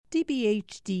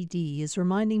CBHDD is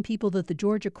reminding people that the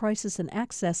Georgia Crisis and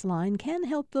Access Line can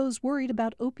help those worried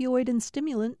about opioid and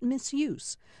stimulant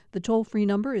misuse. The toll-free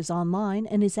number is online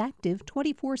and is active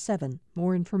 24/7.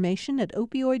 More information at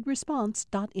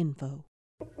opioidresponse.info.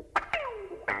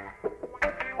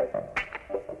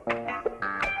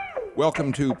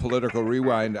 Welcome to Political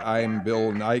Rewind. I'm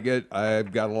Bill Nigut.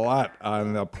 I've got a lot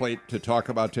on the plate to talk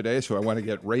about today, so I want to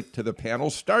get right to the panel,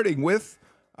 starting with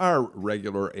our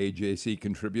regular AJC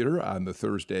contributor on the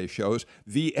Thursday shows,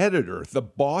 the editor, the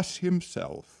boss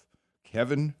himself,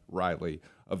 Kevin Riley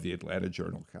of the Atlanta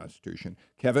Journal-Constitution.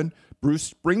 Kevin,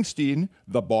 Bruce Springsteen,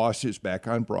 the boss, is back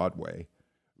on Broadway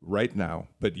right now,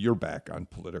 but you're back on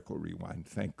Political Rewind.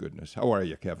 Thank goodness. How are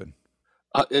you, Kevin?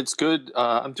 It's good.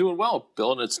 I'm doing well,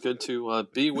 Bill, and it's good to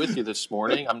be with you this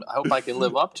morning. I hope I can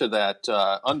live up to that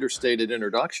understated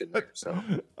introduction there. So,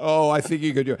 I think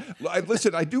you could do it.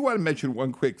 Listen, I do want to mention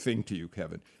one quick thing to you,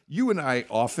 Kevin. You and I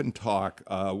often talk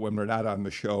when we're not on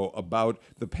the show about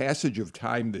the passage of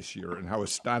time this year and how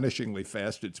astonishingly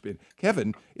fast it's been.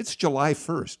 Kevin, it's July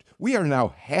 1st. We are now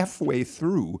halfway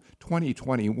through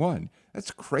 2021.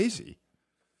 That's crazy.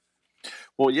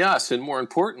 Well, yes, and more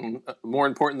important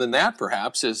than that,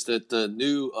 perhaps, is that the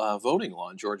new voting law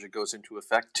in Georgia goes into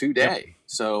effect today. Yep.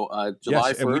 So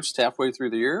July 1st, halfway through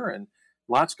the year, and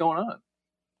lots going on.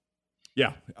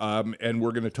 Yeah, and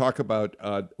we're going to talk about,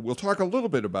 we'll talk a little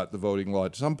bit about the voting law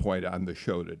at some point on the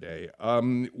show today.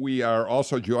 We are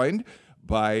also joined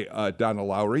by Donna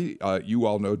Lowry. You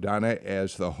all know Donna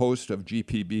as the host of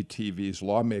GPB TV's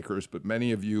Lawmakers, but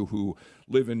many of you who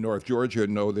live in North Georgia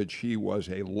know that she was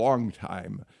a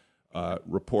longtime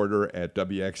reporter at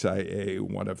WXIA,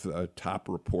 one of the top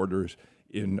reporters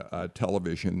in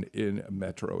television in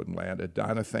Metro Atlanta.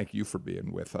 Donna, thank you for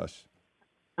being with us.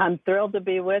 I'm thrilled to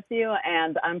be with you,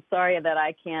 and I'm sorry that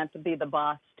I can't be the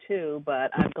boss too,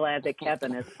 but I'm glad that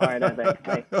Kevin is part of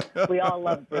it. We all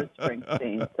love Bruce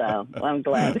Springsteen, so I'm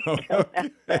glad to have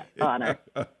that honor.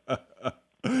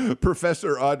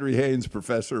 Professor Audrey Haynes,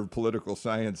 professor of political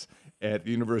science at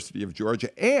the University of Georgia,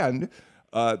 and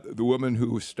the woman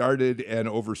who started and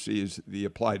oversees the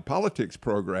applied politics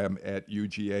program at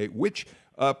UGA, which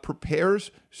prepares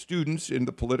students in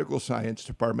the political science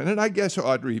department, and I guess,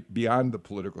 Audrey, beyond the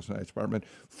political science department,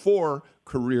 for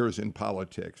careers in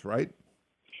politics, right?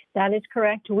 That is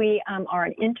correct. We are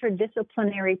an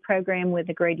interdisciplinary program with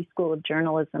the Grady School of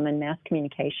Journalism and Mass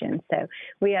Communication. So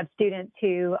we have students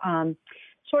who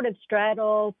sort of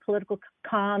straddle political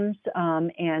comms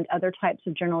and other types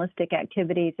of journalistic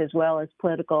activities, as well as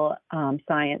political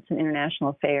science and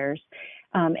international affairs,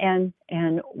 and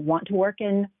want to work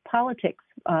in politics,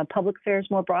 public affairs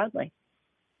more broadly.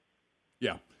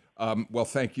 Yeah. Well,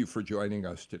 thank you for joining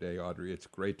us today, Audrey. It's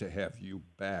great to have you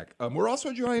back. We're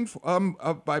also joined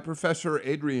by Professor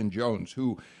Adrian Jones,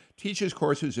 who teaches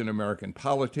courses in American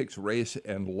politics, race,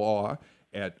 and law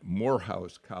at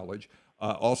Morehouse College.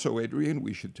 Also, Adrian,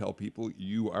 we should tell people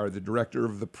you are the director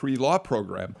of the pre-law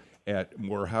program at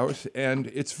Morehouse, and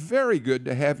it's very good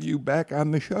to have you back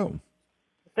on the show.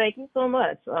 Thank you so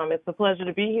much. It's a pleasure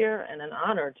to be here and an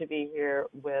honor to be here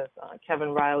with Kevin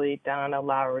Riley, Donna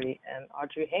Lowry, and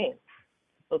Audrey Haynes.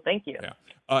 So thank you.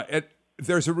 Yeah.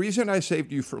 There's a reason I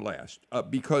saved you for last,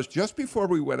 because just before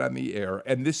we went on the air,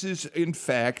 and this is, in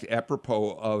fact,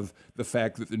 apropos of the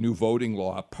fact that the new voting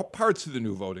law, parts of the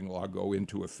new voting law go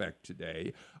into effect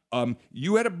today,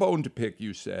 you had a bone to pick,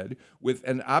 you said, with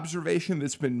an observation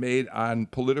that's been made on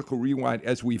Political Rewind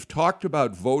as we've talked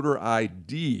about voter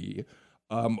ID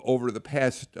over the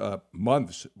past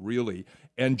months, really.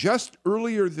 And just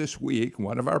earlier this week,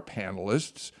 one of our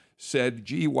panelists said,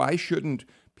 gee, why shouldn't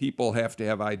people have to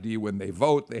have ID when they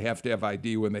vote? They have to have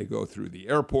ID when they go through the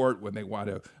airport, when they want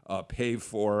to pay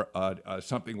for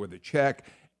something with a check.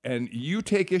 And you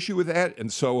take issue with that.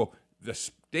 And so the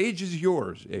stage is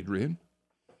yours, Adrian.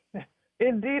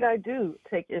 Indeed, I do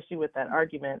take issue with that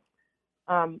argument.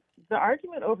 The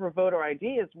argument over voter ID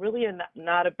is really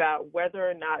not about whether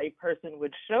or not a person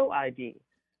would show ID.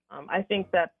 I think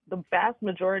that the vast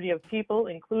majority of people,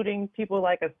 including people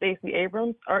like a Stacey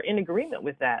Abrams, are in agreement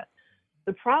with that.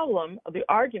 The problem, the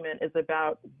argument is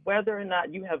about whether or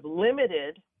not you have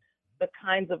limited the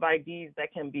kinds of IDs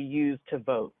that can be used to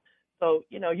vote. So,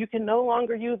 you can no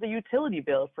longer use a utility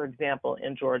bill, for example,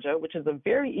 in Georgia, which is a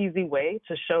very easy way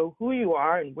to show who you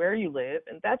are and where you live,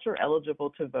 and that you're eligible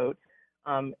to vote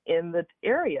in the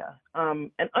area.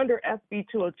 And under SB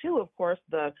 202, of course,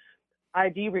 the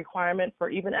ID requirement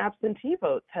for even absentee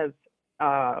votes has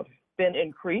been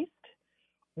increased,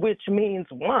 which means,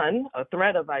 one, a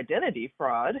threat of identity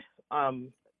fraud.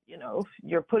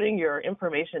 You're putting your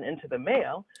information into the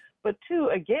mail. But two,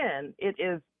 again, it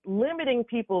is limiting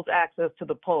people's access to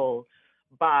the polls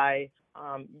by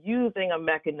using a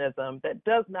mechanism that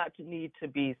does not need to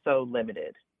be so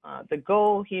limited. The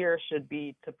goal here should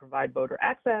be to provide voter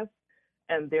access,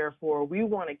 and therefore we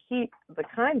want to keep the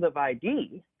kinds of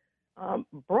ID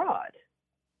broad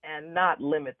and not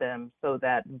limit them so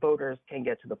that voters can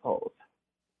get to the polls.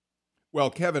 Well,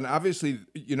 Kevin, obviously,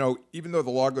 even though the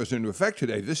law goes into effect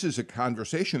today, this is a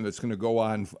conversation that's going to go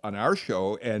on our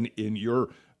show and in your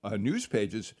news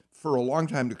pages for a long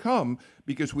time to come,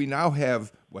 because we now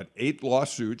have, 8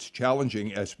 lawsuits challenging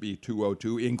SB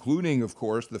 202, including, of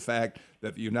course, the fact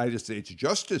that the United States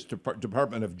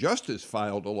Department of Justice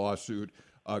filed a lawsuit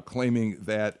claiming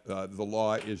that the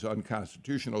law is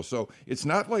unconstitutional. So it's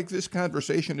not like this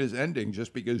conversation is ending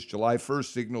just because July 1st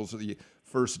signals the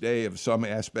first day of some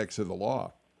aspects of the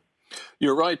law.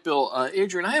 You're right, Bill.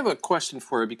 Adrian, I have a question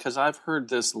for you because I've heard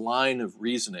this line of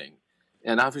reasoning,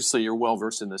 and obviously you're well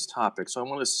versed in this topic, so I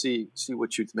want to see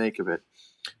what you make of it.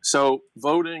 So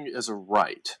voting is a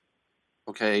right,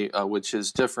 okay, which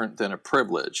is different than a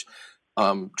privilege.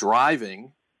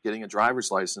 Driving, getting a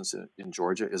driver's license in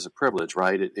Georgia is a privilege,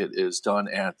 right? It is done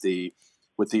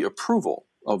with the approval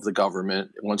of the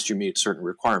government once you meet certain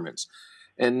requirements.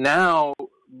 And now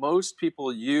most people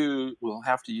will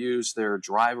have to use their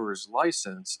driver's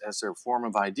license as their form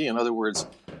of ID. In other words,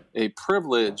 a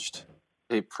privilege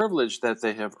that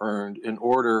they have earned in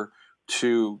order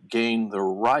to gain the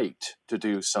right to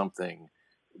do something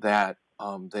that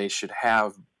they should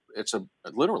have. It's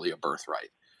literally a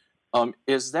birthright.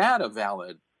 Is that a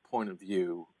valid point of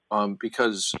view?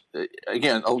 Because,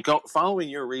 again, following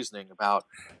your reasoning about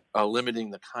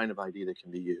limiting the kind of ID that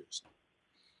can be used.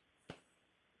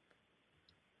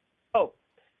 Oh,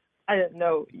 I didn't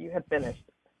know you had finished.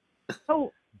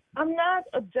 So I'm not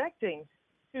objecting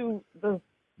to the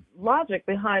logic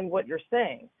behind what you're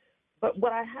saying, but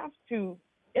what I have to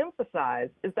emphasize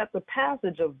is that the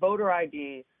passage of voter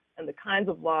ID and the kinds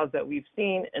of laws that we've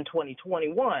seen in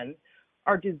 2021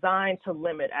 are designed to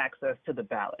limit access to the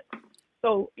ballot.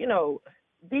 So,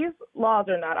 these laws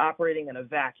are not operating in a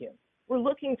vacuum. We're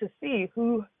looking to see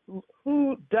who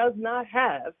does not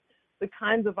have the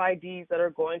kinds of IDs that are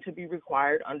going to be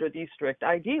required under these strict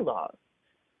ID laws.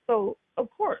 So, of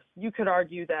course, you could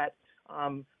argue that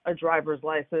a driver's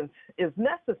license is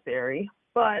necessary,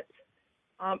 but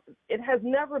it has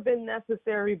never been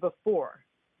necessary before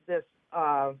this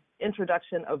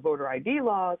introduction of voter ID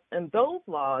laws, and those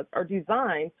laws are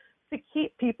designed to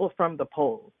keep people from the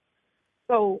polls.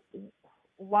 So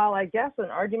while I guess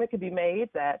an argument could be made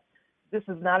that this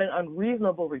is not an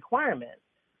unreasonable requirement,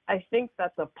 I think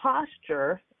that the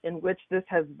posture in which this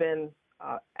has been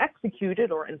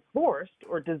executed or enforced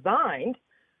or designed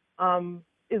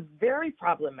is very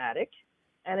problematic,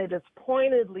 and it is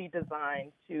pointedly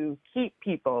designed to keep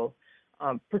people,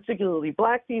 particularly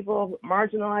Black people,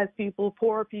 marginalized people,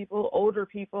 poor people, older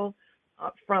people,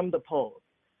 from the polls.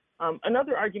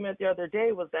 Another argument the other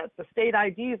day was that the state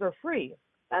IDs are free.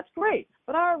 That's great,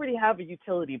 but I already have a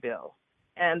utility bill,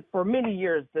 and for many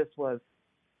years this was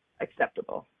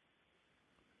acceptable.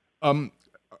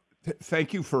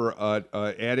 Thank you for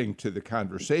adding to the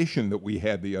conversation that we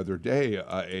had the other day,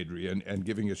 Adrian, and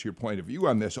giving us your point of view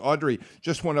on this. Audrey,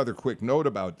 just one other quick note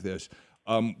about this.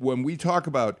 When we talk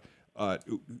about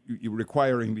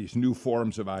requiring these new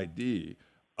forms of ID,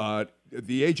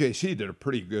 the AJC did a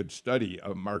pretty good study.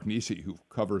 Mark Nisi, who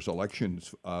covers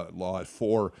elections law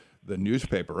for the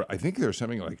newspaper, I think there's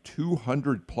something like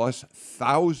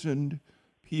 200,000+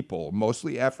 people,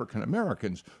 mostly African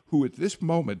Americans, who at this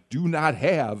moment do not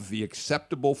have the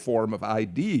acceptable form of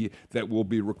ID that will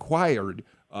be required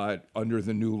under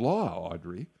the new law,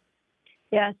 Audrey.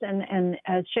 Yes, and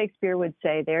as Shakespeare would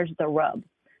say, there's the rub.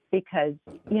 Because,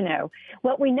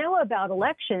 what we know about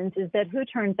elections is that who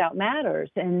turns out matters,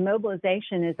 and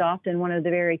mobilization is often one of the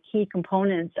very key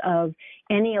components of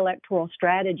any electoral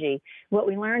strategy. What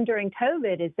we learned during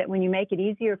COVID is that when you make it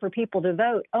easier for people to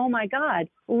vote, oh my God,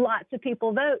 lots of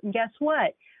people vote, and guess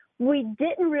what? We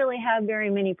didn't really have very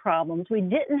many problems. We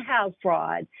didn't have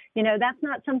fraud. That's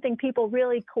not something people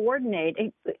really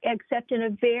coordinate, except in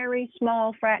a very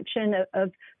small fraction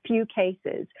of few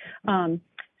cases.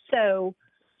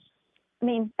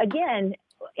 Again,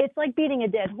 it's like beating a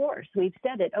dead horse. We've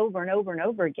said it over and over and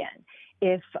over again.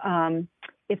 If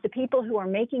the people who are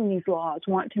making these laws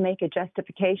want to make a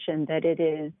justification that it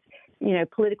is,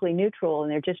 politically neutral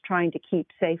and they're just trying to keep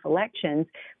safe elections,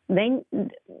 they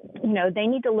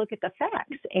need to look at the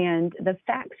facts, and the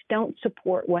facts don't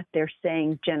support what they're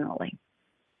saying generally.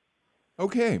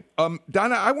 Okay,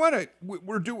 Donna,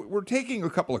 we're taking a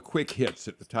couple of quick hits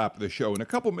at the top of the show. In a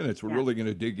couple minutes, we're really going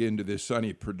to dig into this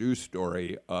Sonny Perdue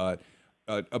story.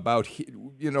 about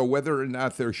whether or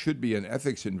not there should be an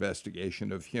ethics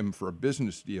investigation of him for a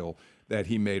business deal that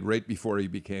he made right before he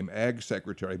became Ag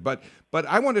Secretary. But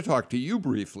I want to talk to you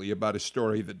briefly about a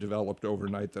story that developed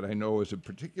overnight that I know is of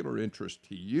particular interest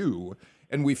to you,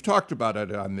 and we've talked about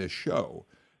it on this show.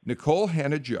 Nikole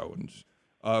Hannah-Jones,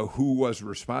 who was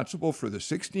responsible for the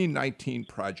 1619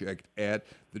 Project at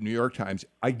the New York Times.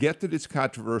 I get that it's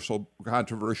controversial,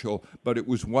 but it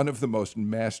was one of the most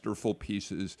masterful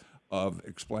pieces of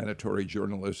explanatory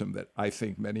journalism that I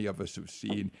think many of us have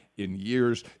seen in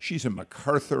years. She's a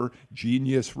MacArthur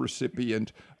Genius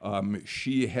recipient.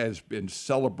 She has been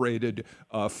celebrated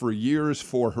for years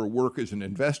for her work as an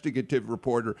investigative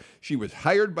reporter. She was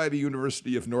hired by the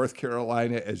University of North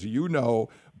Carolina, as you know,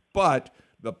 but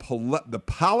the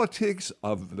politics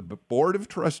of the Board of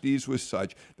Trustees was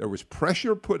such, there was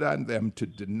pressure put on them to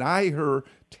deny her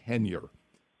tenure.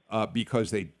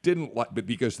 Because they didn't like, but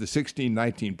because the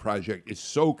 1619 Project is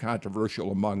so controversial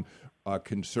among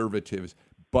conservatives.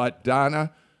 But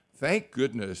Donna, thank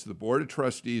goodness the Board of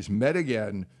Trustees met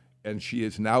again, and she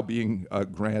is now being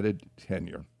granted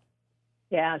tenure.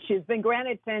 Yeah, she's been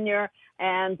granted tenure,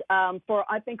 and for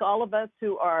I think all of us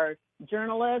who are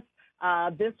journalists,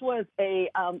 this was a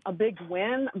big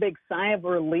win, a big sigh of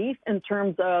relief in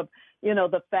terms of,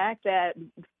 the fact that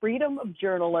freedom of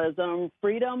journalism,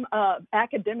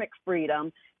 academic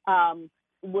freedom,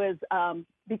 was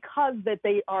because that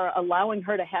they are allowing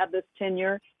her to have this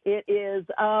tenure. It is,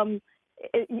 I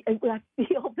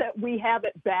feel that we have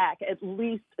it back, at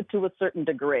least to a certain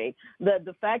degree.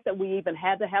 The fact that we even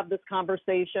had to have this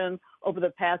conversation over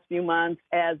the past few months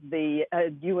as the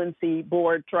UNC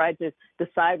board tried to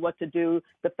decide what to do,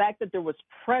 the fact that there was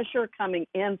pressure coming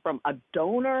in from a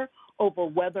donor over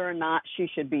whether or not she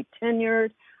should be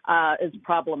tenured is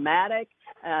problematic.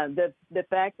 The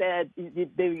fact that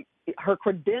her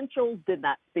credentials did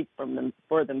not speak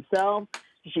for themselves.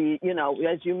 She,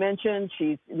 as you mentioned,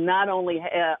 she's not only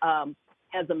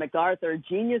has a MacArthur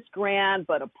Genius Grant,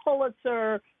 but a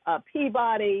Pulitzer, a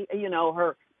Peabody.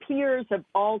 Her peers have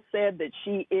all said that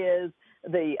she is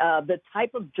the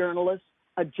type of journalist,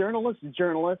 a journalist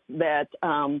that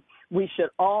we should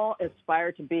all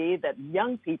aspire to be, that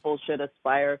young people should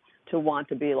aspire to want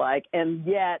to be like. And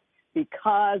yet,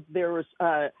 because there was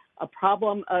a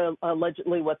problem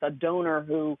allegedly with a donor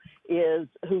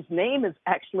whose name is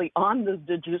actually on the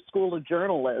School of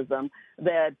Journalism,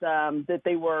 that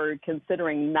they were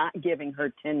considering not giving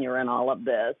her tenure in all of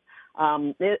this.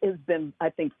 It has been, I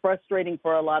think, frustrating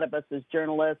for a lot of us as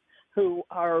journalists who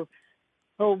are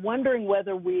wondering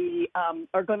whether we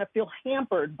are going to feel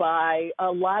hampered by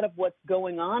a lot of what's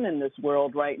going on in this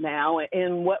world right now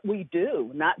and what we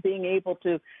do, not being able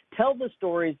to tell the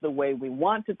stories the way we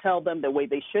want to tell them, the way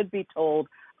they should be told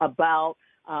about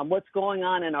what's going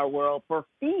on in our world for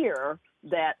fear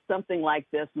that something like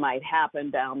this might happen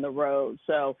down the road.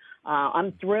 So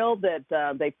I'm thrilled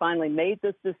that they finally made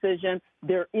this decision.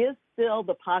 There is still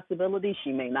the possibility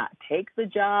she may not take the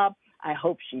job. I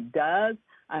hope she does.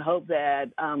 I hope that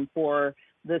for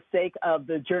the sake of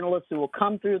the journalists who will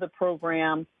come through the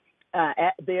program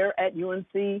there at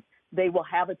UNC, they will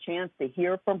have a chance to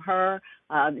hear from her.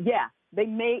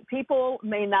 People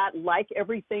may not like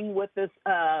everything with this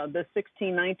the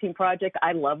 1619 Project.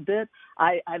 I loved it.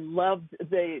 I loved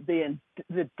the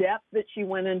depth that she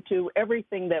went into,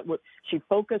 everything that she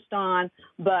focused on.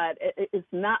 But it's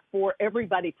not for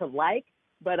everybody to like.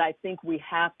 But I think we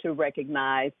have to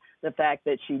recognize the fact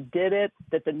that she did it,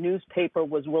 that the newspaper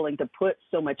was willing to put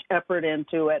so much effort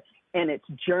into it, and it's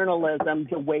journalism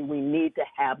the way we need to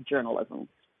have journalism.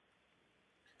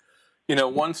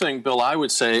 One thing, Bill, I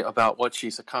would say about what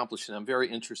she's accomplished, and I'm very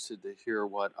interested to hear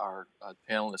what our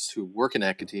panelists who work in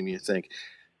academia think.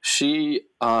 She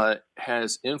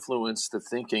has influenced the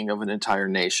thinking of an entire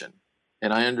nation.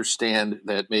 And I understand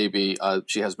that maybe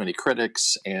she has many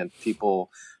critics and people,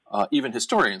 even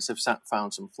historians, have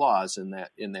found some flaws in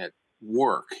that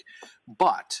work.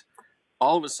 But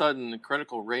all of a sudden,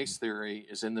 critical race theory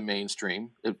is in the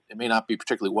mainstream. It may not be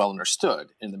particularly well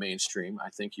understood in the mainstream, I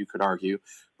think you could argue.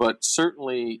 But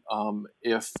certainly,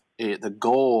 if the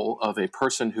goal of a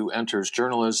person who enters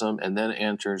journalism and then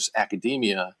enters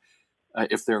academia,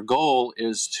 if their goal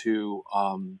is to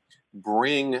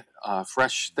bring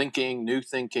fresh thinking, new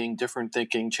thinking, different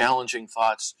thinking, challenging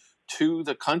thoughts to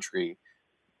the country,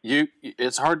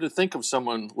 it's hard to think of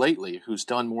someone lately who's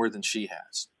done more than she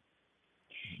has.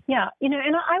 Yeah,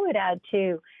 and I would add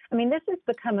too, this has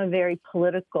become a very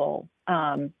political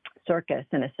circus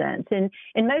in a sense. And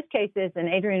in most cases, and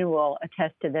Adrian will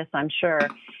attest to this, I'm sure,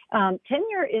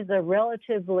 tenure is a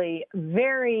relatively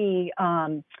very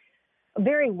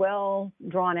very well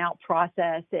drawn out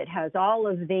process. It has all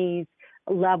of these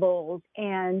levels,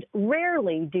 and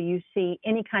rarely do you see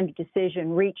any kind of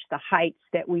decision reach the heights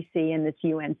that we see in this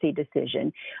UNC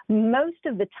decision. Most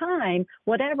of the time,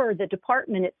 whatever the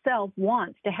department itself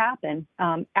wants to happen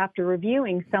after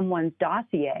reviewing someone's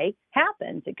dossier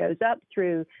happens. It goes up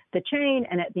through the chain,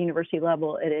 and at the university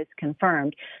level, it is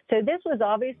confirmed. So this was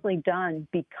obviously done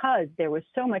because there was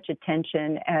so much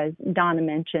attention, as Donna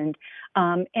mentioned.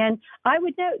 And I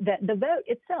would note that the vote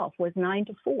itself was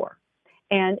 9-4.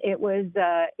 And it was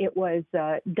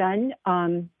done,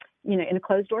 in a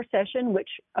closed-door session, which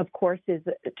of course is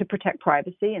to protect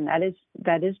privacy, and that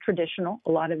is traditional. A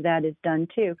lot of that is done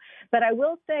too. But I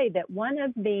will say that one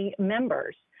of the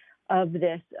members of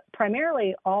this,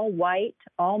 primarily all white,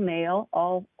 all male,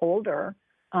 all older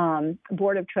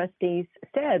board of trustees,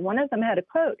 said one of them had a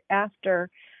quote after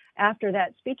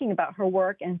that, speaking about her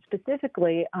work and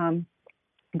specifically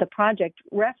the project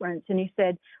reference, and he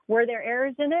said, "Were there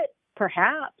errors in it?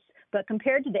 Perhaps, but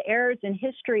compared to the errors in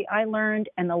history I learned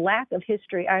and the lack of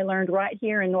history I learned right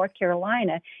here in North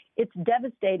Carolina, it's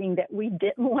devastating that we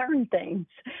didn't learn things."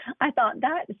 I thought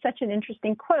that is such an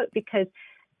interesting quote because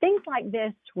things like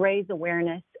this raise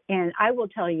awareness. And I will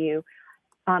tell you,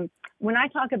 when I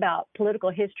talk about political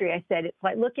history, I said it's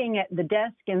like looking at the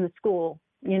desk in the school.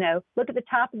 Look at the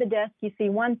top of the desk, you see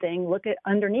one thing. Look at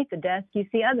underneath the desk, you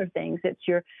see other things.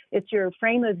 It's your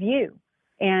frame of view.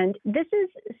 And this is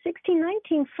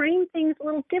 1619 framed things a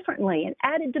little differently and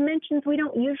added dimensions we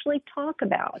don't usually talk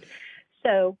about.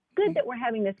 So good that we're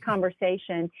having this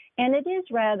conversation. And it is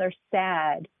rather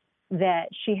sad that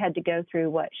she had to go through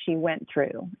what she went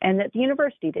through and that the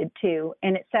university did too.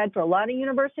 And it's sad for a lot of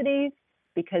universities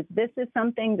because this is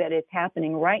something that is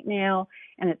happening right now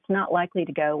and it's not likely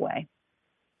to go away.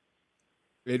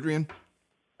 Adrienne?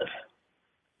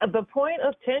 The point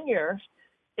of tenure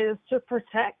is to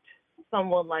protect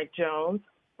someone like Jones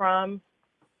from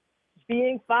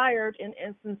being fired in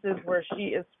instances where she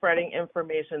is spreading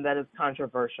information that is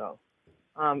controversial.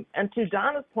 And to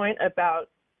Donna's point about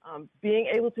being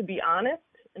able to be honest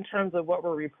in terms of what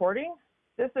we're reporting,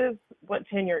 this is what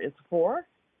tenure is for.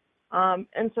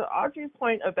 And to Audrey's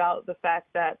point about the fact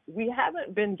that we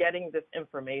haven't been getting this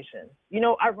information.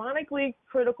 Ironically,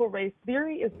 critical race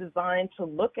theory is designed to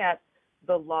look at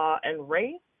the law and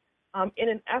race in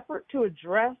an effort to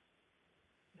address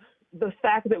the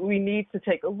fact that we need to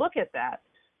take a look at that.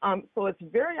 So it's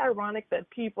very ironic that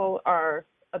people are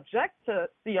object to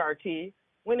CRT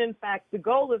when in fact the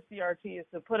goal of CRT is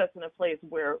to put us in a place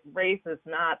where race is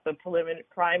not the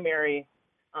primary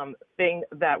thing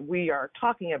that we are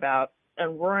talking about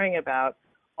and worrying about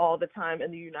all the time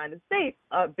in the United States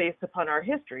based upon our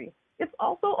history. It's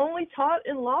also only taught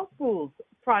in law schools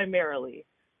primarily.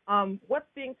 What's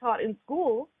being taught in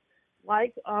schools,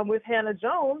 like with Hannah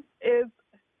Jones, is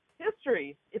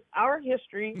history. It's our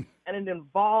history, and it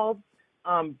involves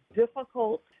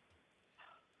difficult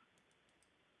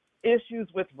issues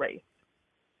with race.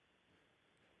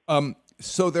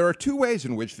 So there are two ways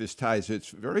in which this ties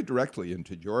very directly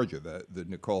into Georgia, the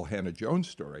Nikole Hannah-Jones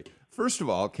story. First of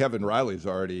all, Kevin Riley's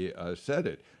already said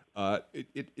it.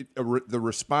 The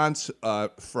response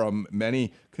from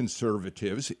many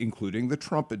conservatives, including the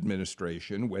Trump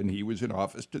administration, when he was in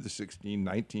office to the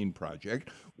 1619 Project,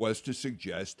 was to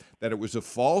suggest that it was a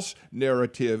false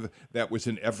narrative that was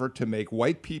an effort to make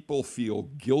white people feel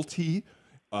guilty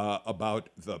about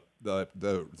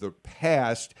the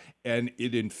past, and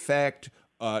it in fact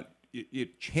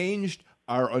it changed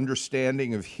our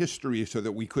understanding of history so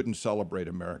that we couldn't celebrate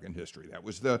American history. That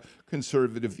was the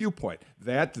conservative viewpoint.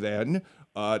 That then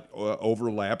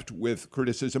overlapped with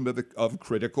criticism of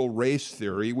critical race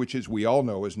theory, which, as we all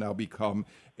know, has now become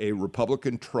a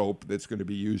Republican trope that's going to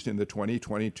be used in the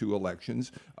 2022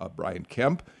 elections. Brian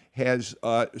Kemp has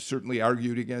certainly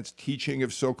argued against teaching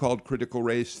of so-called critical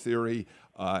race theory,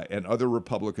 and other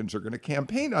Republicans are going to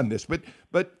campaign on this.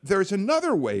 But there's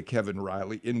another way, Kevin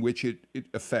Riley, in which it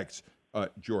affects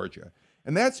Georgia.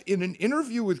 And that's in an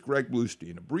interview with Greg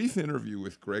Bluestein, a brief interview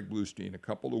with Greg Bluestein a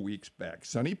couple of weeks back.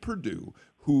 Sonny Perdue,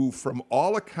 who from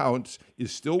all accounts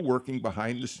is still working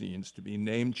behind the scenes to be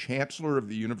named Chancellor of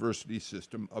the University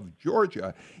System of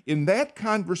Georgia, in that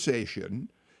conversation,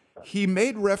 he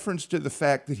made reference to the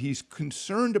fact that he's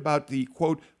concerned about the,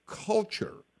 quote,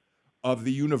 culture of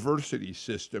the university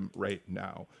system right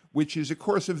now, which is, of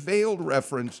course, a veiled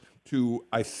reference to,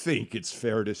 I think it's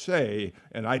fair to say,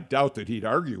 and I doubt that he'd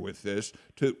argue with this,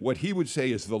 to what he would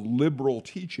say is the liberal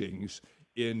teachings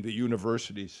in the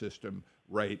university system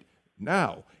right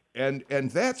now. And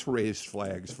that's raised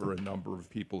flags for a number of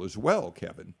people as well,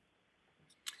 Kevin.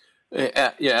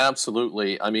 Yeah,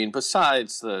 absolutely. I mean,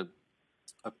 besides the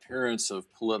appearance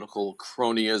of political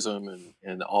cronyism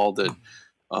and all that,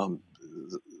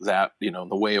 that, the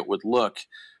way it would look,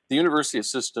 the University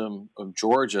System of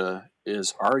Georgia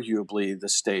is arguably the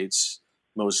state's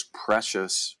most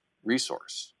precious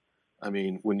resource. I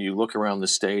mean, when you look around the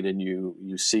state and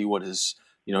you see what is,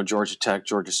 Georgia Tech,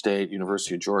 Georgia State,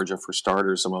 University of Georgia, for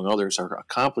starters, among others, are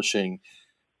accomplishing,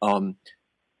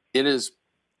 it is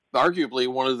arguably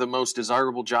one of the most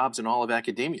desirable jobs in all of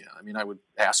academia. I mean, I would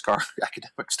ask our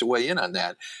academics to weigh in on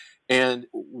that. And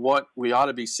what we ought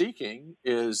to be seeking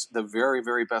is the very,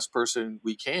 very best person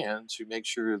we can to make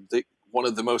sure that one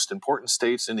of the most important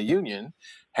states in the union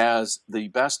has the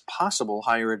best possible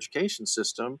higher education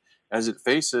system as it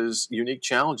faces unique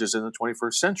challenges in the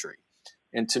 21st century.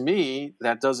 And to me,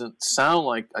 that doesn't sound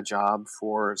like a job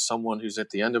for someone who's at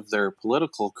the end of their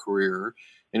political career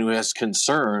and who has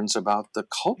concerns about the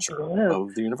culture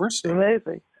of the university.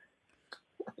 Amazing.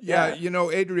 Yeah,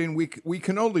 Adrienne, we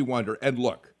can only wonder. And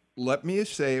look, let me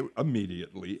say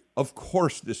immediately, of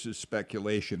course this is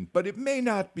speculation, but it may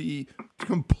not be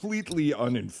completely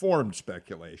uninformed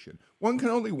speculation. One can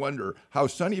only wonder how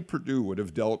Sonny Perdue would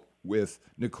have dealt with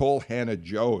Nikole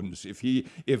Hannah-Jones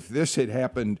if this had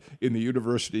happened in the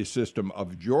University System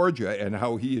of Georgia, and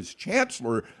how he as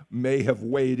chancellor may have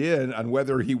weighed in on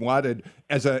whether he wanted,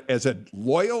 as a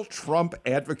loyal Trump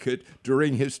advocate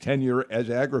during his tenure as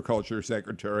agriculture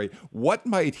secretary, what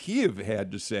might he have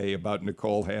had to say about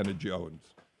Nikole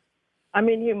Hannah-Jones? I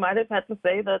mean, he might have had to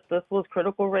say that this was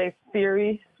critical race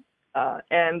theory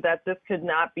and that this could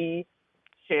not be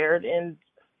shared in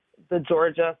the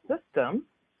Georgia system.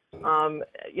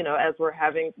 As we're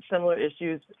having similar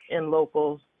issues in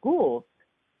local schools.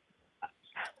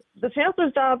 The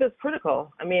chancellor's job is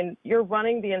critical. I mean, you're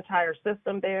running the entire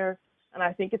system there, and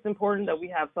I think it's important that we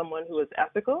have someone who is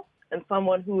ethical and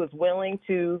someone who is willing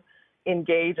to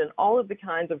engage in all of the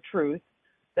kinds of truth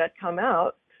that come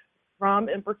out from,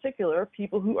 in particular,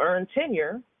 people who earn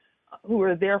tenure, who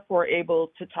are therefore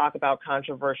able to talk about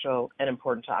controversial and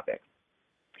important topics.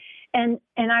 And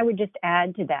I would just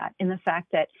add to that in the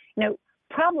fact that,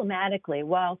 problematically,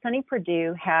 while Sonny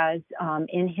Perdue has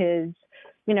in his,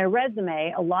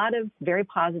 resume a lot of very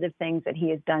positive things that he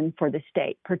has done for the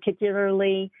state,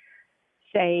 particularly,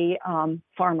 say,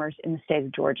 farmers in the state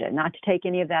of Georgia, not to take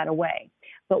any of that away.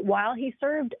 But while he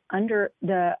served under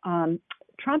the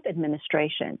Trump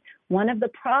administration, one of the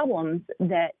problems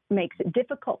that makes it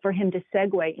difficult for him to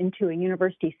segue into a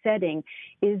university setting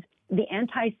is the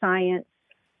anti-science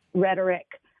rhetoric,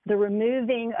 the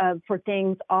removing of, for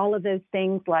things, all of those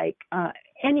things like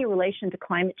any relation to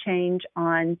climate change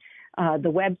on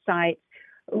the website,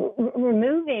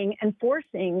 removing and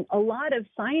forcing a lot of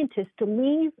scientists to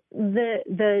leave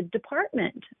the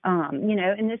department.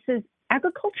 And this is,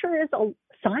 agriculture is a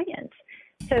science.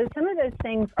 So some of those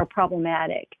things are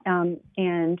problematic.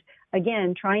 And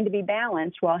again, trying to be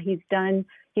balanced while he's a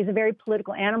very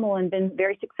political animal and been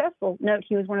very successful. Note,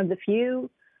 he was one of the few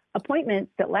appointments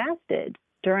that lasted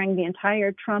during the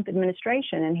entire Trump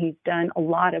administration, and he's done a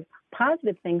lot of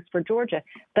positive things for Georgia.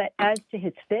 But as to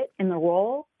his fit in the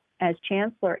role as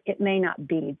chancellor, it may not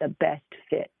be the best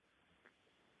fit.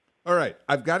 All right,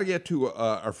 I've got to get to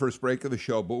our first break of the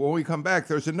show, but when we come back,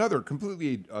 there's another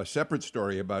completely separate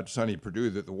story about Sonny Perdue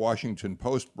that the Washington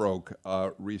Post broke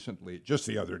recently, just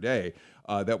the other day,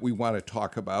 that we want to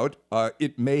talk about.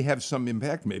 It may have some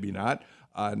impact, maybe not,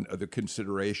 on the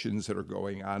considerations that are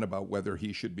going on about whether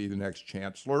he should be the next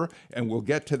chancellor. And we'll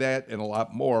get to that and a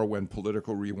lot more when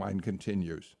Political Rewind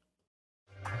continues.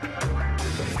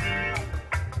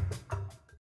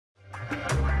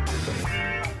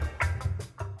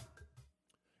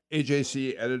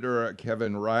 AJC editor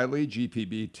Kevin Riley,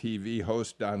 GPB TV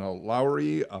host Donna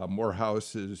Lowry,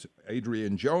 Morehouse's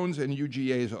Adrienne Jones, and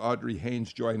UGA's Audrey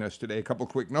Haynes join us today. A couple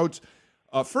quick notes.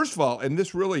 First of all, and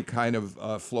this really kind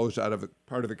of flows out of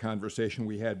part of the conversation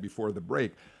we had before the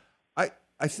break,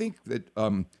 I think that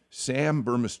Sam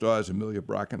Burmistaz, Amelia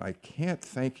Brocken, I can't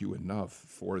thank you enough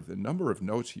for the number of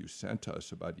notes you sent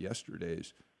us about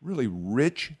yesterday's really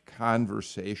rich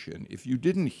conversation. If you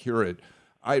didn't hear it,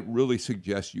 I really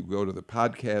suggest you go to the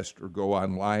podcast or go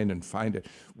online and find it.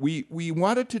 We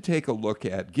wanted to take a look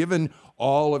at, given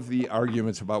all of the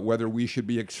arguments about whether we should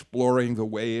be exploring the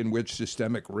way in which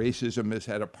systemic racism has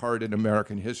had a part in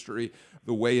American history,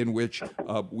 the way in which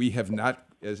we have not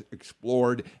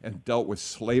explored and dealt with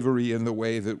slavery in the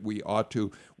way that we ought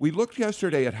to. We looked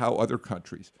yesterday at how other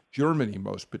countries, Germany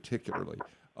most particularly,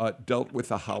 dealt with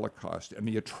the Holocaust and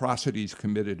the atrocities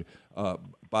committed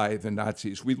by the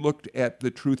Nazis. We looked at the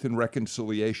Truth and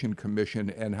Reconciliation Commission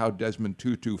and how Desmond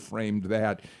Tutu framed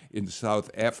that in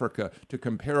South Africa to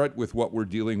compare it with what we're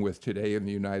dealing with today in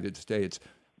the United States.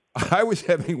 I was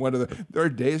having there are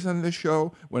days on this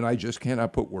show when I just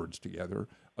cannot put words together.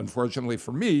 Unfortunately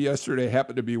for me, yesterday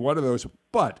happened to be one of those,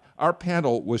 but our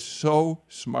panel was so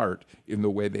smart in the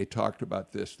way they talked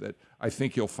about this that I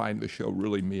think you'll find the show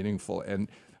really meaningful. And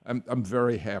I'm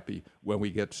very happy when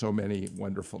we get so many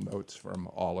wonderful notes from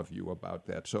all of you about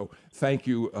that. So thank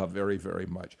you very, very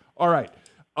much. All right,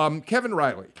 Kevin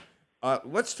Riley,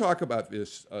 let's talk about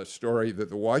this story that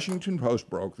the Washington Post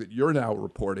broke that you're now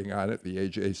reporting on at the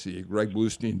AJC. Greg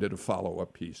Bluestein did a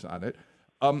follow-up piece on it.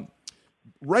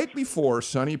 Right before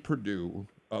Sonny Perdue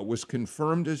was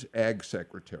confirmed as Ag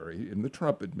Secretary in the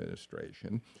Trump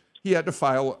administration, he had to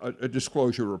file a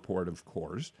disclosure report, of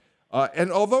course.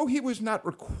 And although he was not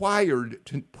required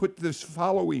to put this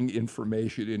following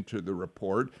information into the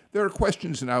report, there are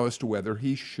questions now as to whether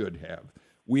he should have.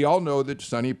 We all know that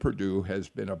Sonny Perdue has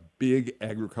been a big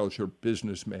agriculture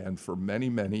businessman for many,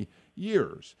 many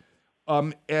years.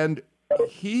 And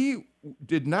he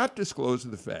did not disclose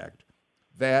the fact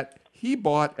that he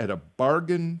bought at a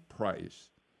bargain price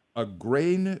a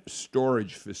grain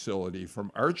storage facility from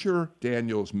Archer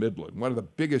Daniels Midland, one of the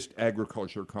biggest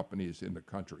agriculture companies in the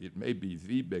country. It may be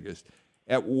the biggest,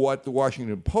 at what the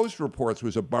Washington Post reports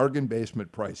was a bargain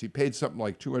basement price. He paid something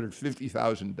like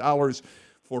 $250,000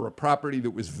 for a property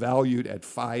that was valued at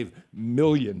 $5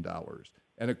 million.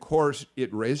 And of course,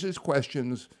 it raises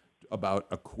questions about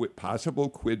a possible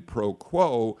quid pro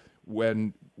quo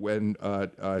when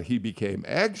he became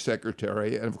Ag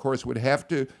Secretary, and of course would have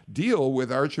to deal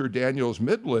with Archer Daniels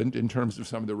Midland in terms of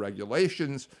some of the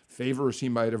regulations, favors he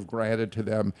might have granted to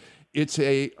them. It's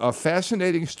a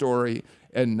fascinating story,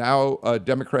 and now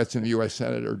Democrats in the U.S.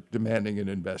 Senate are demanding an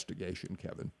investigation,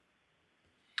 Kevin.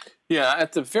 Yeah,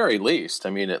 at the very least, I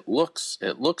mean, it looks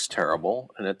terrible,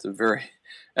 and at the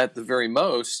very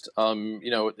most,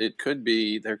 there could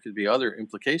be other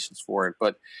implications for it.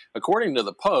 But according to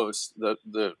the Post,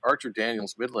 the Archer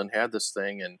Daniels Midland had this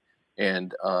thing,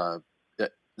 and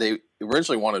they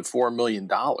originally wanted $4 million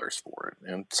for it,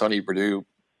 and Sonny Perdue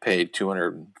paid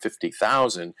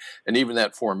 $250,000, and even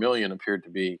that $4 million appeared to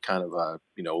be kind of a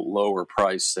lower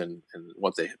price than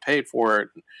what they had paid for it,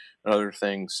 and other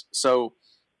things. So.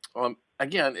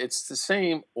 Again, it's the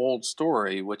same old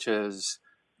story, which is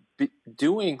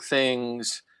doing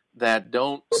things that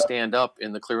don't stand up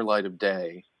in the clear light of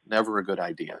day. Never a good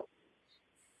idea.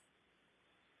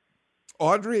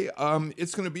 Audrey,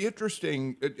 it's going to be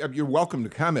interesting. You're welcome to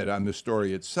comment on the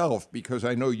story itself, because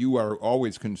I know you are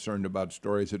always concerned about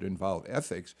stories that involve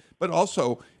ethics, but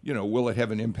also, will it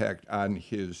have an impact on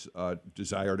his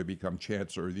desire to become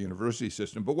chancellor of the university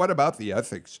system? But what about the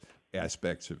ethics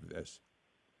aspects of this?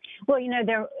 Well,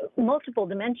 there are multiple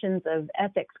dimensions of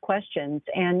ethics questions.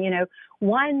 And,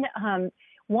 one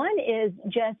is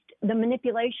just the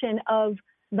manipulation of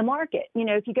the market.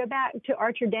 If you go back to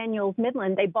Archer Daniels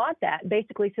Midland, they bought that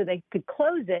basically so they could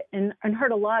close it and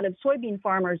hurt a lot of soybean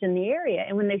farmers in the area.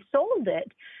 And when they sold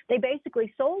it, they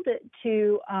basically sold it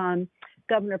to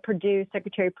Governor Perdue,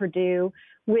 Secretary Perdue,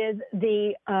 with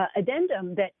the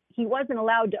addendum that he wasn't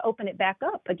allowed to open it back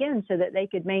up again so that they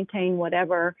could maintain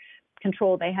whatever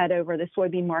control they had over the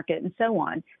soybean market and so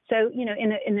on. So,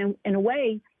 in a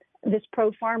way, this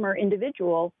pro-farmer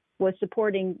individual was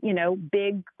supporting,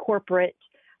 big corporate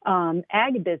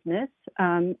ag business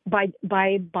by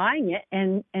buying it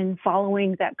and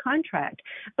following that contract.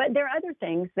 But there are other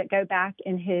things that go back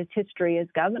in his history as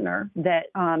governor that,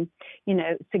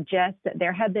 suggest that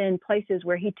there have been places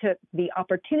where he took the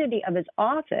opportunity of his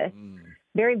office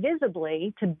very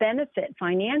visibly to benefit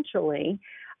financially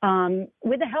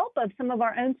with the help of some of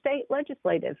our own state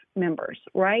legislative members,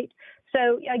 right?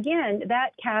 So again,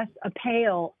 that casts a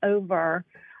pall over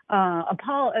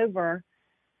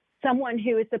someone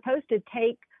who is supposed to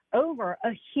take over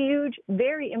a huge,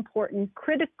 very important,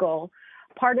 critical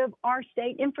part of our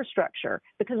state infrastructure.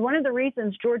 Because one of the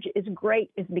reasons Georgia is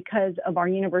great is because of our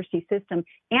university system,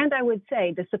 and I would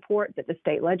say the support that the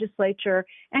state legislature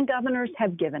and governors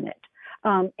have given it.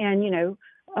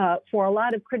 For a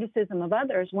lot of criticism of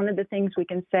others, one of the things we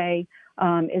can say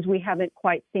is we haven't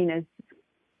quite seen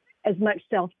as much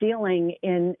self-dealing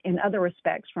in other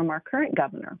respects from our current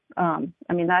governor.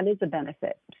 That is a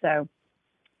benefit. So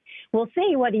we'll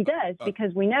see what he does,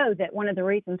 because we know that one of the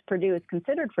reasons Perdue is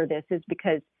considered for this is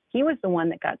because he was the one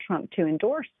that got Trump to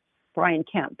endorse Brian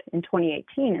Kemp in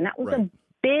 2018, and that was a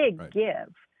big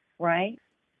give, right?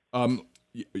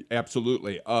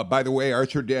 Absolutely. By the way,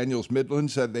 Archer Daniels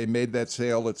Midland said they made that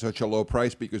sale at such a low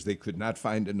price because they could not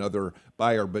find another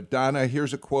buyer. But Donna,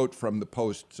 here's a quote from the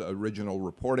Post's original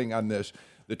reporting on this.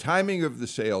 The timing of the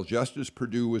sale, just as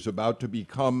Perdue was about to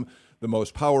become the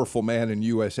most powerful man in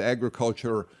U.S.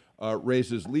 agriculture,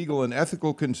 raises legal and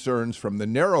ethical concerns from the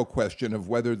narrow question of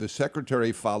whether the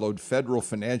secretary followed federal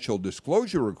financial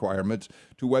disclosure requirements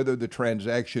to whether the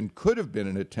transaction could have been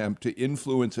an attempt to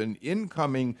influence an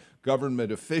incoming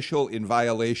government official in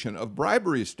violation of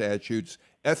bribery statutes,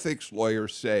 ethics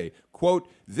lawyers say. Quote,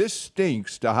 "This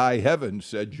stinks to high heaven,"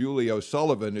 said Julie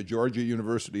O'Sullivan, a Georgia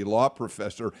University law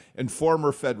professor and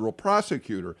former federal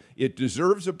prosecutor. "It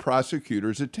deserves a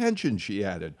prosecutor's attention," she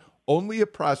added. Only a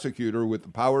prosecutor with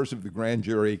the powers of the grand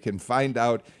jury can find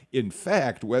out, in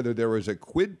fact, whether there was a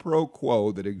quid pro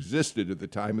quo that existed at the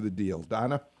time of the deal.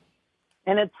 Donna?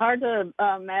 And it's hard to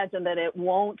imagine that it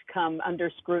won't come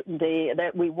under scrutiny,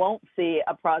 that we won't see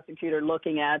a prosecutor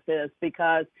looking at this,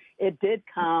 because it did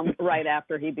come right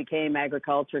after he became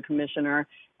agriculture commissioner.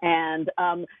 And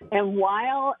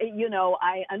while,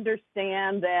 I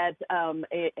understand that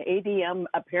ADM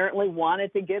apparently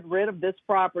wanted to get rid of this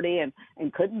property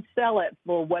and couldn't sell it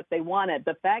for what they wanted,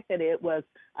 the fact that it was,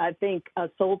 I think,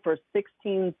 sold for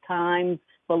 16 times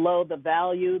below the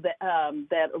value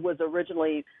that was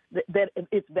originally, that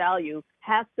its value,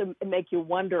 has to make you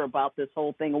wonder about this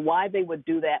whole thing, why they would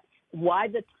do that, why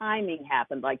the timing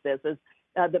happened like this. As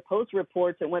the Post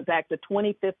reports, it went back to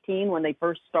 2015 when they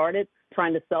first started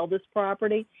trying to sell this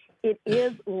property. It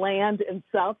is land in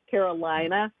South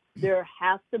Carolina. There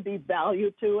has to be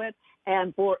value to it.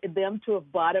 And for them to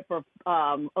have bought it for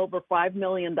over $5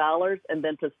 million and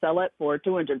then to sell it for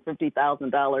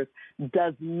 $250,000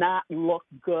 does not look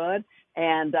good.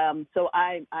 And so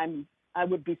I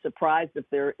would be surprised if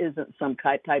there isn't some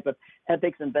type of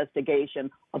ethics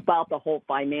investigation about the whole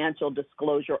financial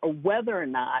disclosure, or whether or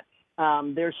not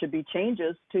there should be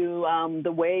changes to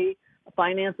the way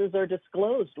finances are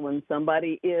disclosed when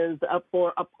somebody is up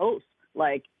for a post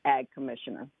like Ag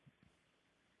Commissioner.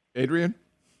 Adrian?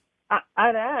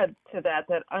 I'd add to that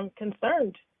I'm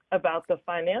concerned about the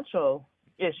financial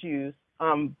issues,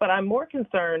 but I'm more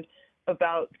concerned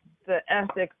about the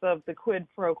ethics of the quid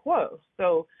pro quo.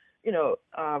 So,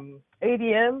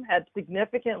 ADM had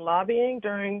significant lobbying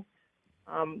during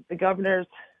the governor's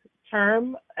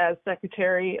term as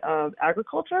Secretary of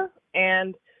Agriculture.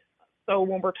 And so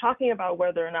when we're talking about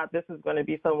whether or not this is going to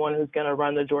be someone who's going to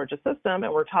run the Georgia system,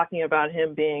 and we're talking about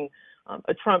him being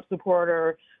a Trump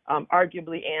supporter,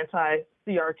 arguably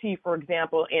anti-CRT, for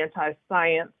example,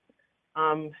 anti-science,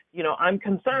 I'm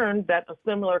concerned that a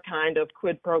similar kind of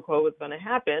quid pro quo is going to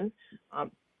happen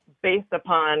based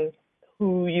upon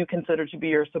who you consider to be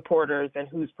your supporters and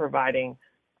who's providing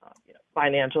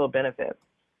financial benefits.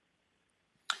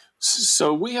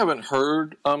 So we haven't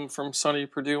heard from Sonny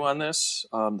Perdue on this,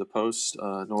 the Post,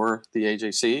 nor the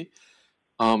AJC.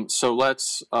 So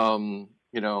let's,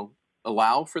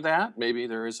 allow for that. Maybe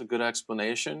there is a good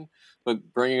explanation,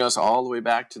 but bringing us all the way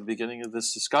back to the beginning of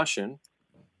this discussion,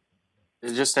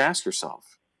 just ask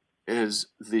yourself, is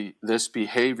this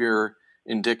behavior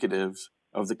indicative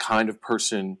of the kind of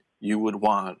person you would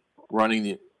want running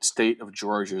the state of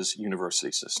Georgia's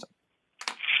university system?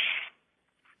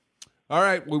 All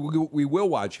right, we will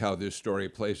watch how this story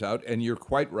plays out, and you're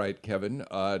quite right, Kevin.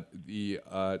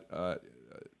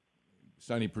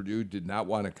 Sonny Perdue did not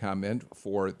want to comment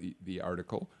for the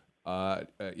article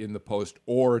in the Post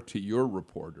or to your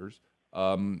reporters.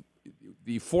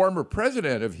 The former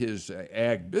president of his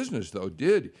ag business, though,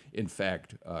 did, in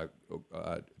fact,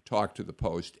 talk to the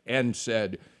Post and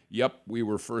said, yep, we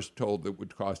were first told that it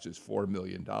would cost us $4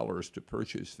 million to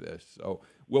purchase this. So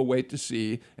we'll wait to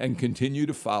see and continue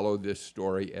to follow this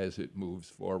story as it moves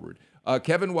forward.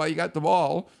 Kevin, while you got the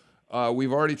ball,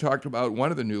 we've already talked about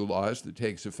one of the new laws that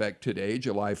takes effect today,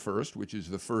 July 1st, which is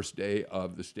the first day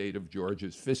of the state of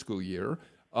Georgia's fiscal year.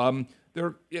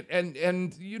 There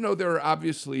are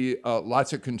obviously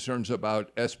lots of concerns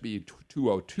about SB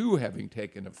 202 having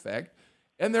taken effect,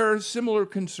 and there are similar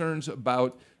concerns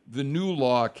about the new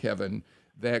law, Kevin,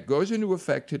 that goes into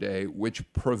effect today,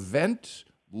 which prevents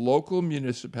local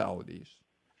municipalities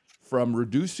from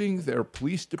reducing their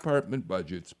police department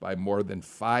budgets by more than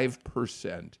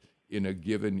 5% in a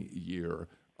given year.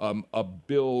 A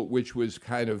bill which was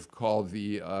kind of called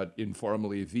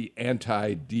informally the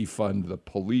anti-defund the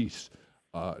police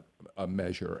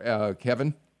measure.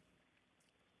 Kevin?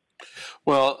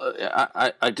 Well,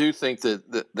 I do think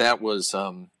that was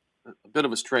a bit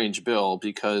of a strange bill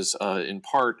because in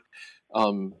part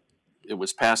it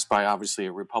was passed by obviously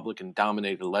a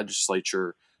Republican-dominated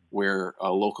legislature where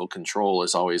local control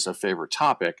is always a favorite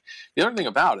topic. The other thing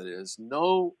about it is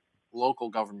no local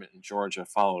government in Georgia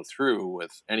followed through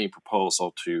with any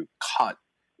proposal to cut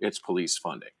its police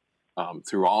funding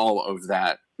through all of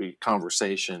that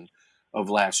conversation of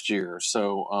last year.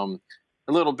 So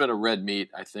a little bit of red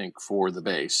meat, I think, for the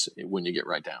base when you get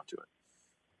right down to it.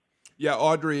 Yeah,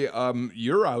 Audrey,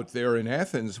 you're out there in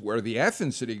Athens, where the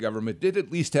Athens city government did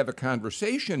at least have a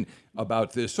conversation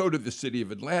about this. So did the city of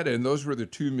Atlanta, and those were the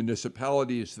two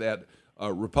municipalities that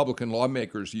Republican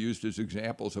lawmakers used as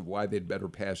examples of why they'd better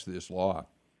pass this law.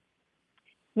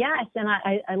 Yes, and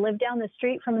I live down the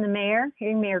street from the mayor,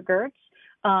 Mayor Gertz.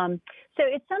 So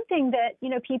it's something that,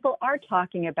 people are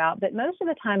talking about, but most of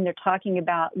the time they're talking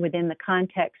about within the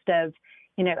context of,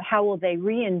 how will they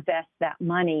reinvest that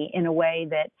money in a way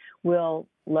that will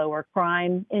lower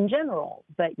crime in general,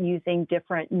 but using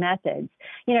different methods.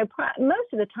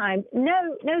 Most of the time,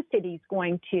 no city's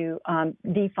going to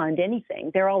defund anything.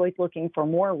 They're always looking for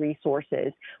more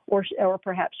resources or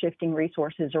perhaps shifting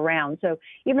resources around. So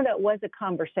even though it was a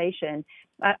conversation,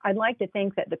 I'd like to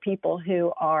think that the people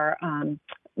who are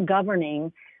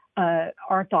governing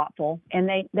are thoughtful, and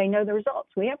they know the results.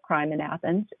 We have crime in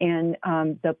Athens, and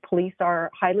the police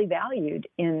are highly valued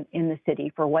in the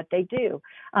city for what they do.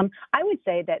 I would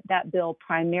say that bill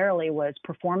primarily was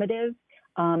performative,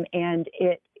 and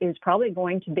it is probably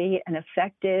going to be an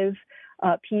effective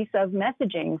piece of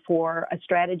messaging for a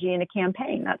strategy and a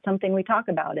campaign. That's something we talk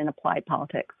about in applied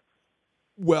politics.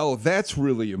 Well, that's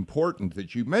really important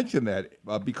that you mention that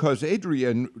because,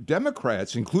 Adrian,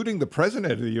 Democrats, including the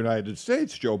President of the United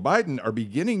States, Joe Biden, are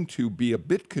beginning to be a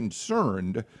bit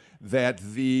concerned that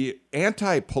the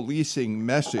anti-policing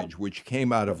message, which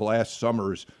came out of last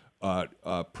summer's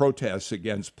protests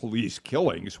against police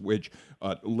killings, which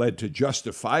led to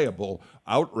justifiable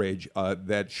outrage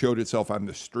that showed itself on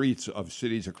the streets of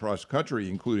cities across the country,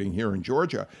 including here in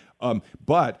Georgia.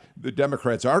 But the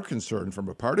Democrats are concerned from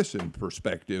a partisan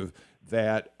perspective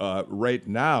that right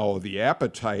now the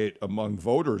appetite among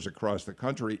voters across the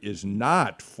country is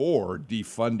not for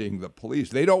defunding the police.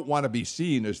 They don't want to be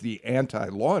seen as the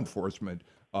anti-law enforcement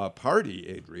party,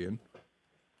 Adrian.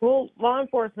 Well, law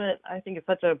enforcement, I think, is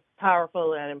such a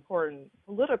powerful and important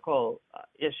political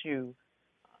issue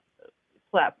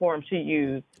platform to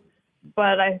use.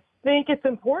 But I think it's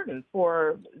important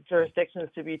for jurisdictions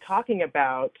to be talking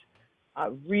about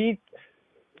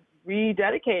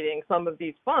rededicating some of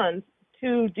these funds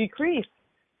to decrease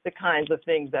the kinds of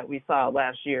things that we saw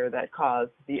last year that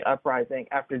caused the uprising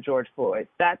after George Floyd.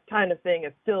 That kind of thing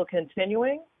is still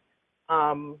continuing.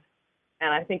 And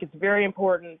I think it's very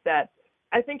important that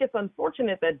I think it's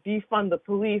unfortunate that defund the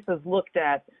police is looked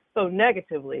at so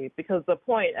negatively, because the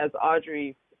point, as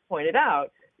Audrey pointed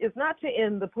out, is not to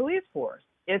end the police force.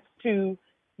 It's to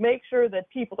make sure that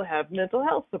people have mental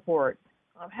health support,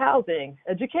 housing,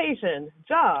 education,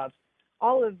 jobs.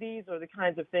 All of these are the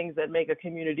kinds of things that make a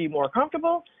community more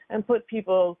comfortable and put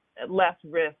people at less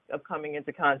risk of coming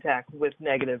into contact with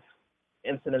negative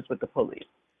incidents with the police.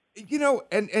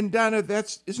 And Donna,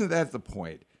 isn't that the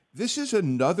point? This is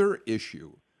another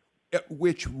issue at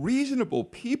which reasonable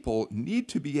people need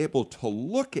to be able to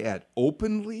look at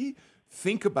openly,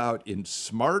 think about in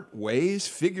smart ways,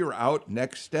 figure out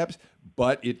next steps,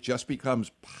 but it just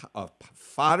becomes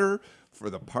fodder for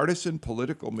the partisan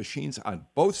political machines on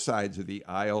both sides of the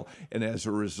aisle. And as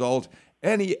a result,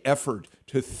 any effort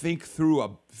to think through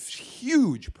a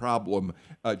huge problem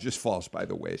just falls by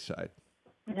the wayside.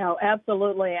 No,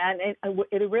 absolutely. And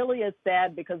it really is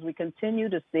sad because we continue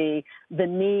to see the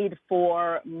need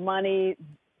for money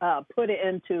put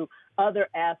into other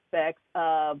aspects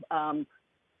of,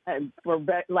 for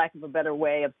lack of a better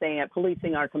way of saying it,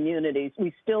 policing our communities.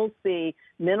 We still see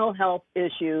mental health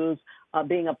issues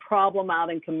being a problem out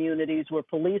in communities where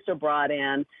police are brought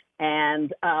in,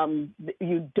 and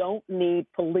you don't need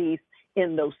police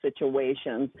in those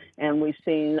situations. And we've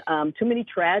seen too many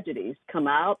tragedies come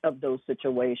out of those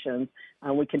situations.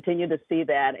 We continue to see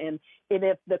that. And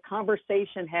if the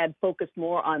conversation had focused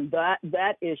more on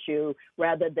that issue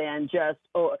rather than just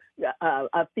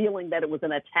a feeling that it was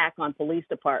an attack on police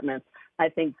departments, I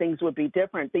think things would be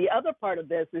different. The other part of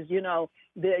this is, we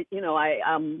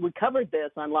covered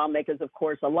this on Lawmakers, of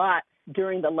course, a lot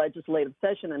during the legislative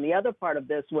session. And the other part of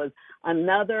this was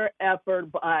another effort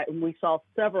we saw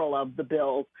several of the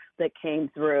bills that came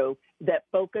through that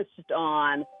focused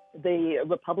on the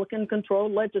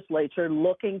Republican-controlled legislature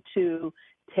looking to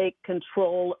take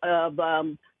control of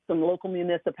some local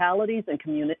municipalities and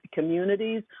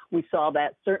communities. We saw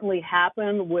that certainly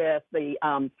happen with the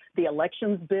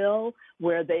elections bill,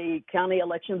 where the county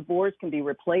elections boards can be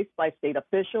replaced by state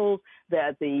officials,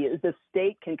 that the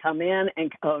state can come in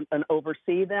and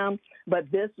oversee them.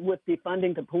 But this, with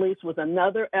defunding the police, was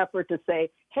another effort to say,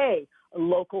 hey,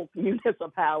 local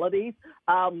municipalities,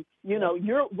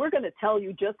 we're going to tell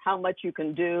you just how much you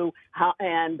can do, how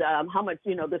much,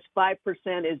 this 5%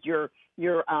 is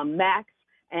your max,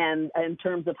 and in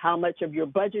terms of how much of your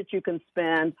budget you can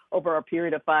spend over a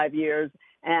period of 5 years.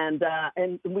 And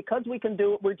because we can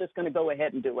do it, we're just going to go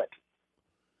ahead and do it.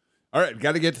 All right,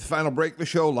 got to get to the final break of the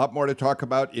show. A lot more to talk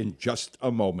about in just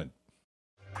a moment.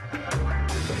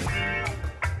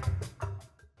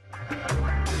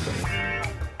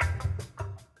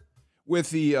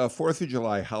 With the 4th of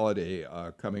July holiday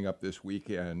coming up this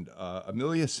weekend,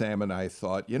 Amelia, Sam, and I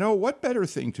thought, what better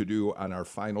thing to do on our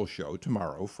final show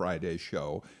tomorrow, Friday's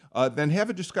show, than have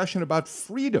a discussion about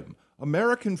freedom,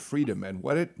 American freedom, and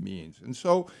what it means. And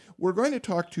so we're going to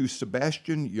talk to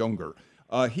Sebastian Junger.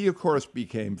 He, of course,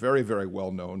 became very, very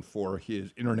well known for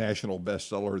his international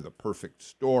bestseller, The Perfect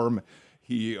Storm.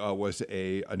 He was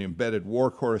an embedded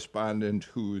war correspondent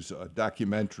whose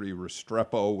documentary,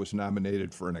 Restrepo, was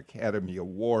nominated for an Academy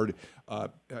Award.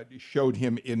 Showed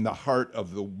him in the heart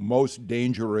of the most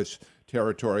dangerous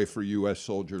territory for U.S.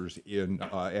 soldiers in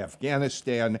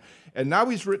Afghanistan. And now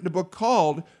he's written a book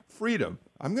called Freedom.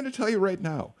 I'm going to tell you right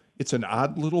now, it's an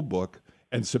odd little book.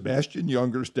 And Sebastian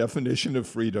Junger's definition of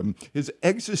freedom is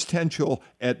existential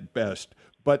at best.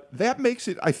 But that makes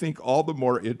it, I think, all the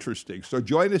more interesting. So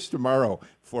join us tomorrow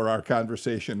for our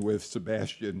conversation with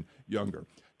Sebastian Junger.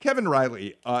 Kevin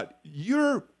Riley,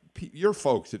 your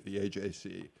folks at the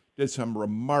AJC did some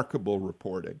remarkable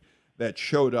reporting that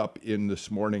showed up in this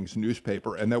morning's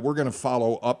newspaper and that we're going to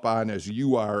follow up on as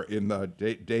you are in the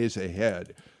days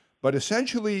ahead. But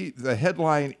essentially, the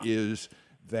headline is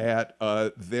that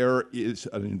there is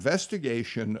an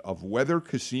investigation of whether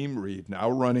Kasim Reed,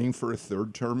 now running for a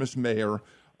third term as mayor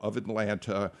of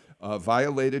Atlanta,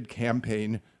 violated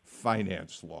campaign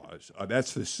finance laws.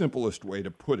 That's the simplest way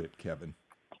to put it, Kevin.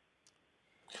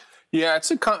 Yeah,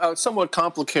 it's a somewhat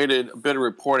complicated bit of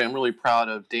reporting. I'm really proud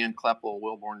of Dan Kleppel,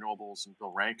 Wilbur Nobles, and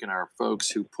Bill Rankin, our folks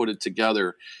who put it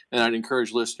together, and I'd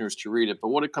encourage listeners to read it. But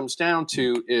what it comes down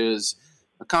to is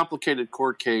a complicated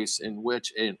court case in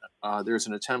which there's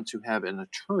an attempt to have an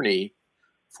attorney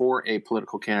for a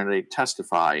political candidate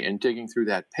testify, and digging through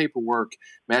that paperwork,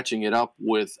 matching it up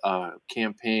with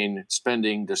campaign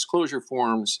spending disclosure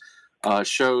forms,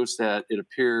 shows that it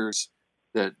appears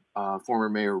that former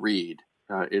Mayor Reed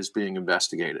is being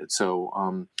investigated.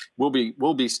 So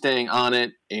we'll be staying on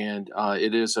it, and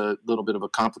it is a little bit of a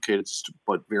complicated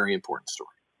but very important story.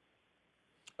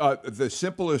 The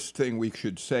simplest thing we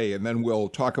should say, and then we'll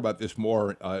talk about this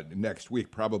more next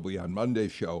week, probably on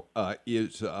Monday's show,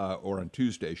 or on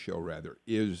Tuesday's show rather,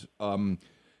 is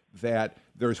that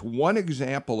there's one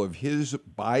example of his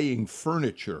buying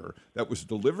furniture that was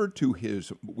delivered to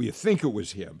we think it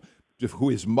was him, to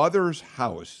his mother's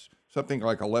house, something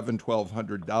like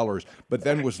 $1,100-$1,200, but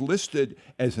then was listed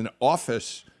as an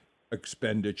office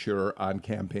expenditure on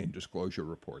campaign disclosure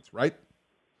reports, right?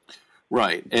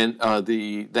 Right, and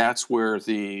that's where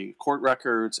the court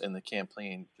records and the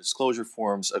campaign disclosure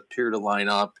forms appear to line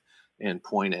up and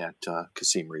point at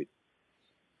Kasim Reed.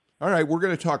 All right, we're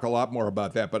going to talk a lot more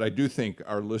about that, but I do think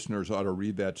our listeners ought to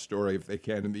read that story if they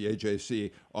can in the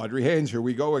AJC. Audrey Haynes, here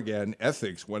we go again.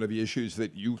 Ethics, one of the issues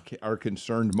that you are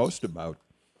concerned most about.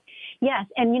 Yes,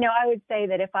 and I would say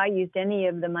that if I used any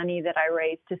of the money that I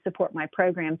raised to support my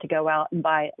program to go out and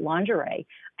buy lingerie,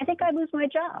 I think I'd lose my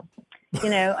job.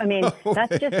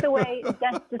 That's just the way it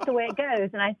goes.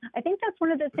 And I think that's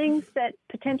one of the things that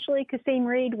potentially Kasim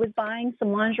Reed was buying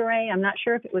some lingerie. I'm not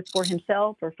sure if it was for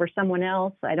himself or for someone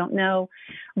else. I don't know.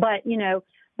 But,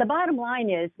 the bottom line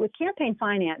is with campaign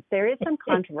finance, there is some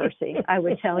controversy, I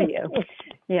would tell you.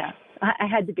 Yeah, I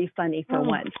had to be funny for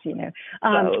once, That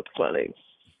was funny.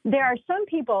 There are some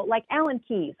people, like Alan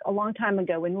Keyes, a long time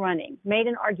ago in running, made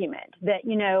an argument that,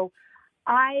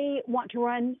 I want to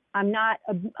run. I'm not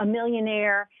a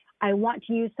millionaire. I want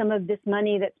to use some of this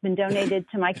money that's been donated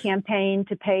to my campaign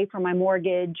to pay for my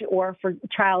mortgage or for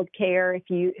child care,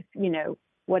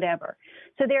 whatever.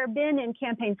 So there have been in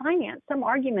campaign finance some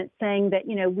arguments saying that,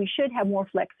 we should have more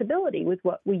flexibility with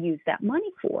what we use that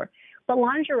money for. But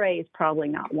lingerie is probably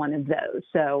not one of those.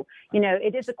 So,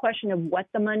 it is a question of what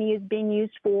the money is being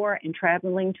used for, and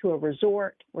traveling to a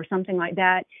resort or something like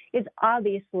that is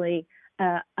obviously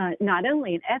not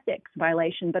only an ethics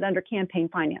violation, but under campaign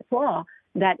finance law,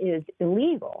 that is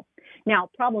illegal. Now,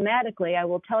 problematically, I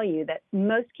will tell you that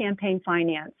most campaign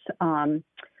finance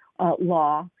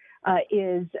law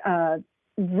is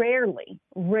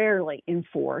rarely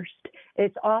enforced.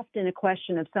 It's often a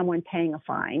question of someone paying a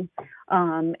fine.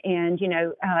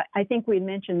 I think we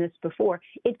mentioned this before.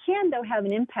 It can, though, have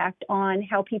an impact on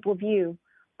how people view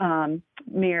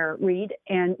Mayor Reed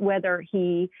and whether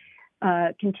he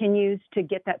continues to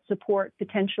get that support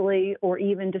potentially or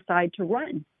even decide to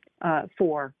run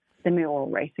for the mayoral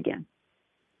race again.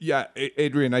 Yeah,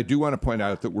 Adrienne, I do want to point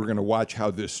out that we're going to watch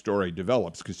how this story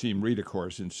develops. Kasim Reed, of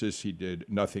course, insists he did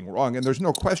nothing wrong. And there's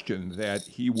no question that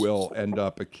he will end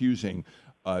up accusing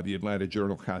the Atlanta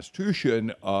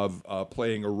Journal-Constitution of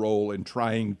playing a role in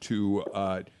trying to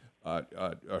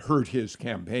hurt his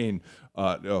campaign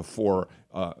for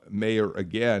mayor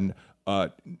again.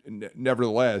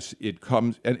 Nevertheless, it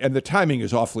comes, and the timing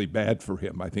is awfully bad for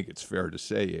him. I think it's fair to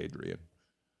say, Adrienne.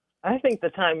 I think the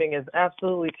timing is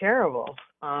absolutely terrible,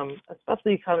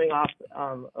 especially coming off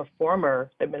a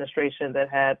former administration that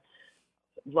had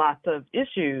lots of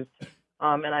issues.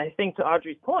 And I think to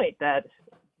Audrey's point that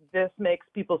this makes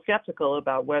people skeptical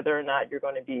about whether or not you're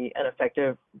going to be an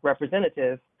effective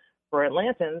representative for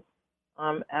Atlantans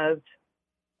as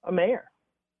a mayor.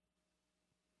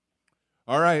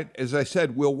 All right. As I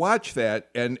said, we'll watch that.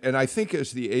 And I think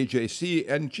as the AJC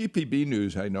and GPB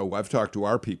News, I know I've talked to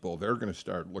our people, they're going to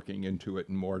start looking into it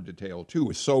in more detail,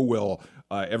 too. So will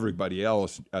everybody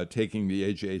else taking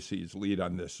the AJC's lead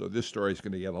on this. So this story is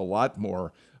going to get a lot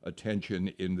more attention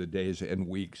in the days and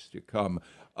weeks to come.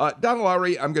 Donald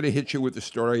Lowry, I'm going to hit you with a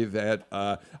story that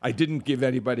I didn't give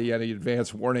anybody any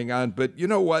advance warning on, but you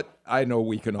know what? I know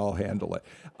we can all handle it.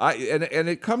 And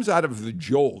it comes out of the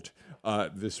Jolt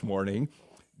this morning.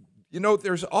 You know,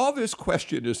 there's all this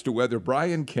question as to whether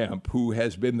Brian Kemp, who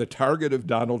has been the target of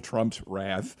Donald Trump's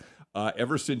wrath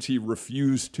ever since he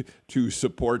refused to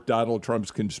support Donald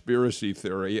Trump's conspiracy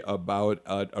theory about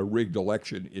a rigged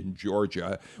election in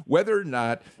Georgia, whether or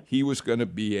not he was going to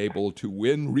be able to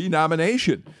win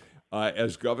renomination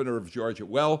as governor of Georgia.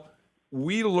 Well,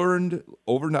 we learned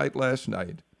overnight last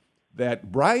night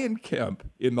that Brian Kemp,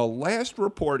 in the last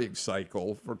reporting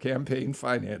cycle for campaign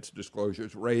finance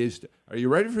disclosures, raised, are you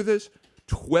ready for this?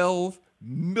 $12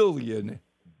 million.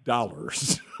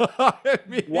 I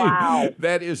mean, wow.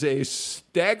 That is a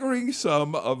staggering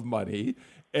sum of money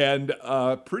and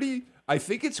I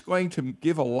think it's going to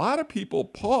give a lot of people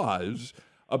pause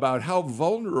about how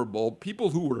vulnerable people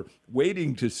who were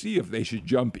waiting to see if they should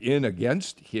jump in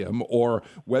against him or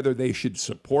whether they should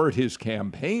support his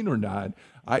campaign or not.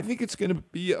 I think it's going to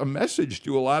be a message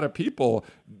to a lot of people.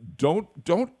 Don't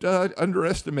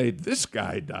underestimate this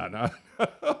guy, Donna.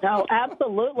 No,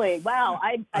 absolutely. Wow,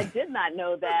 I did not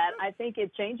know that. I think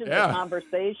it changes the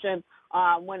conversation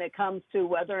when it comes to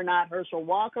whether or not Herschel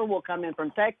Walker will come in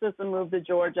from Texas and move to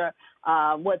Georgia,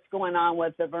 what's going on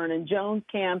with the Vernon Jones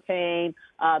campaign,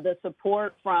 the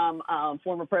support from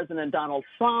former President Donald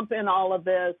Trump in all of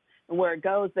this, and where it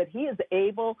goes, that he is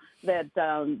able, that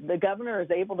the governor is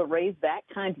able to raise that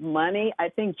kind of money, I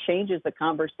think changes the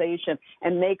conversation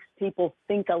and makes people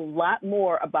think a lot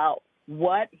more about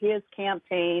what his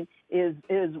campaign is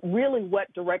really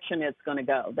what direction it's going to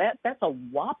go. That's a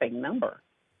whopping number.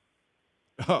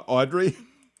 Audrey?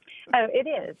 Oh, it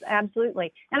is,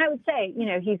 absolutely. And I would say,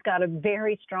 he's got a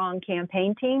very strong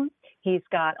campaign team. He's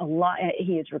got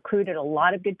he has recruited a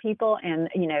lot of good people. And,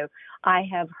 I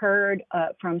have heard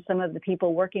from some of the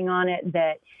people working on it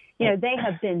that, they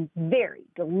have been very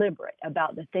deliberate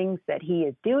about the things that he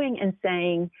is doing and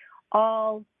saying,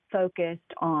 all focused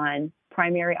on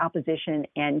primary opposition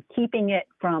and keeping it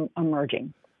from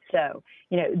emerging. So,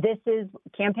 this is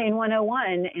Campaign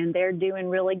 101, and they're doing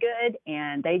really good,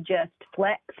 and they just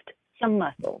flexed some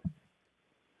muscles.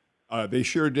 They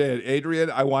sure did.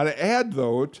 Adrienne, I want to add,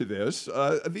 though, to this,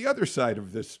 the other side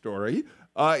of this story.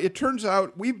 It turns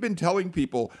out we've been telling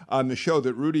people on the show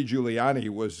that Rudy Giuliani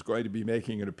was going to be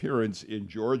making an appearance in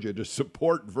Georgia to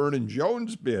support Vernon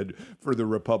Jones' bid for the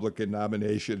Republican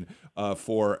nomination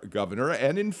for governor.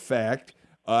 And in fact,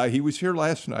 he was here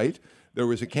last night. There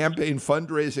was a campaign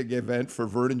fundraising event for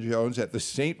Vernon Jones at the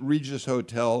St. Regis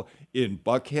Hotel in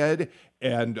Buckhead.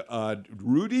 And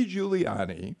Rudy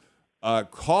Giuliani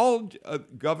called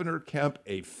Governor Kemp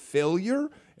a failure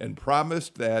and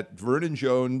promised that Vernon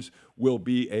Jones will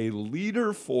be a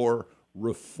leader for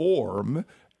reform.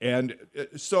 And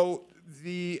so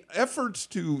the efforts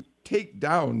to take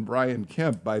down Brian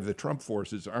Kemp by the Trump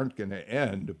forces aren't going to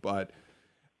end, but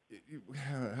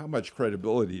how much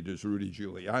credibility does Rudy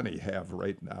Giuliani have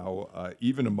right now,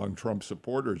 even among Trump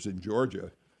supporters in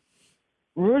Georgia?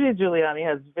 Rudy Giuliani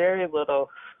has very little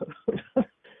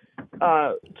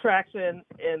traction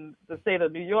in the state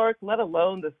of New York, let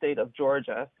alone the state of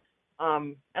Georgia.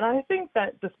 And I think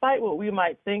that despite what we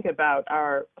might think about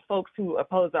our folks who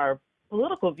oppose our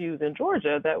political views in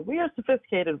Georgia, that we are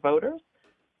sophisticated voters.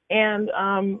 And,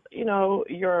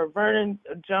 your Vernon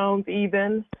Jones,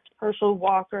 even Herschel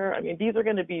Walker, I mean, these are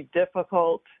going to be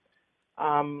difficult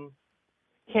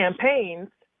campaigns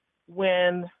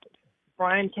when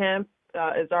Brian Kemp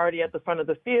is already at the front of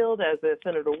the field, as is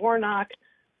Senator Warnock.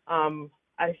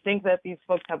 I think that these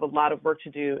folks have a lot of work to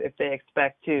do if they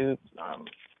expect to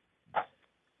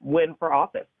win for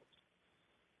office.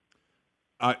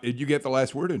 You get the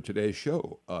last word in today's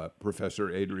show, Professor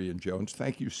Adrienne Jones.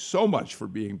 Thank you so much for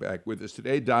being back with us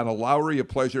today. Donna Lowry, a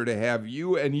pleasure to have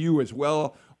you, and you as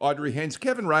well, Audrey Haynes.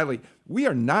 Kevin Riley, we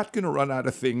are not going to run out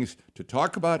of things to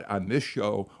talk about on this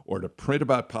show or to print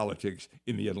about politics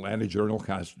in the Atlanta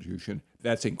Journal-Constitution.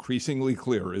 That's increasingly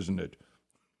clear, isn't it?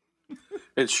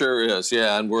 It sure is,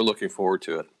 yeah, and we're looking forward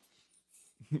to it.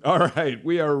 All right,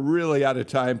 we are really out of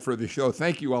time for the show.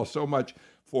 Thank you all so much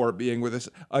for being with us.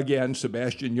 Again,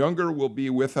 Sebastian Junger will be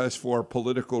with us for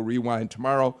Political Rewind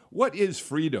tomorrow. What is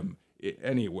freedom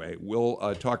anyway? We'll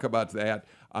talk about that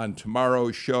on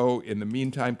tomorrow's show. In the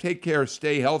meantime, take care,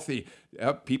 stay healthy.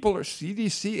 People are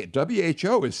CDC,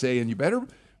 WHO is saying you better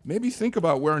maybe think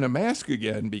about wearing a mask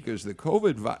again because the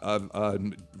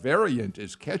COVID variant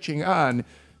is catching on.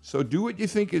 So do what you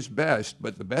think is best,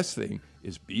 but the best thing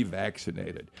is be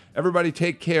vaccinated. Everybody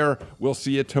take care. We'll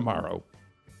see you tomorrow.